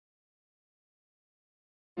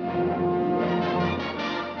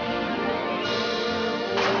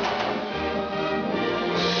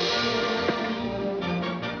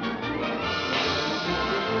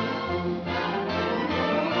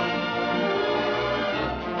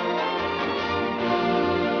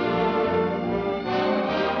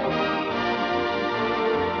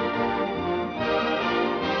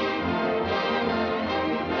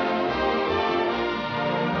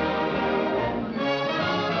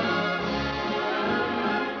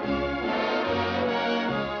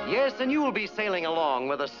Yes, and you'll be sailing along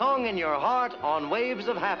with a song in your heart on waves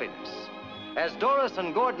of happiness. As Doris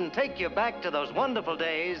and Gordon take you back to those wonderful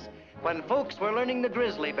days when folks were learning the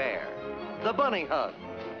grizzly bear, the bunny hug,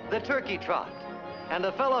 the turkey trot, and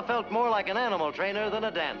a fella felt more like an animal trainer than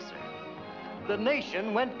a dancer. The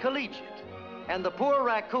nation went collegiate, and the poor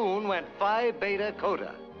raccoon went Phi Beta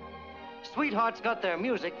Coda. Sweethearts got their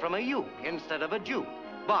music from a uke instead of a juke,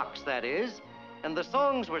 box that is, and the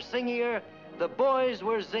songs were singier, the boys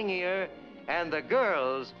were zingier, and the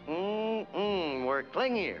girls, were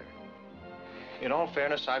clingier. In all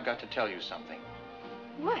fairness, I've got to tell you something.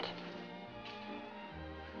 What?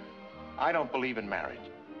 I don't believe in marriage.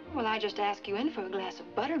 Well, I just asked you in for a glass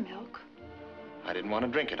of buttermilk. I didn't want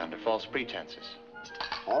to drink it under false pretenses.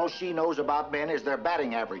 All she knows about men is their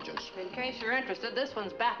batting averages. In case you're interested, this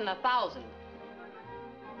one's batting 1,000.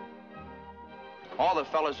 All the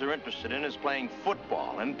fellas are interested in is playing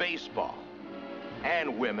football and baseball,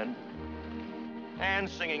 and women, and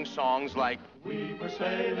singing songs like We were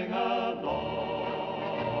sailing along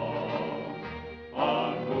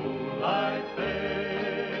on Moonlight Bay.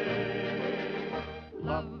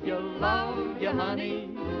 Love you, honey.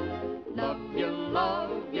 Love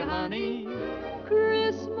you, honey.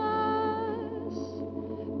 Christmas,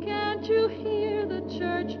 can't you hear the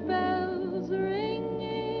church bells ringing?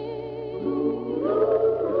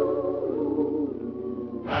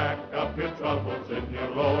 Pack up your troubles in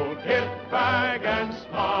your old kit bag and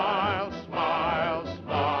smile, smile,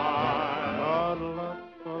 smile. Cuddle up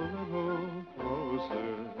a little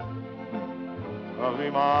closer, lovey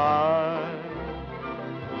mine.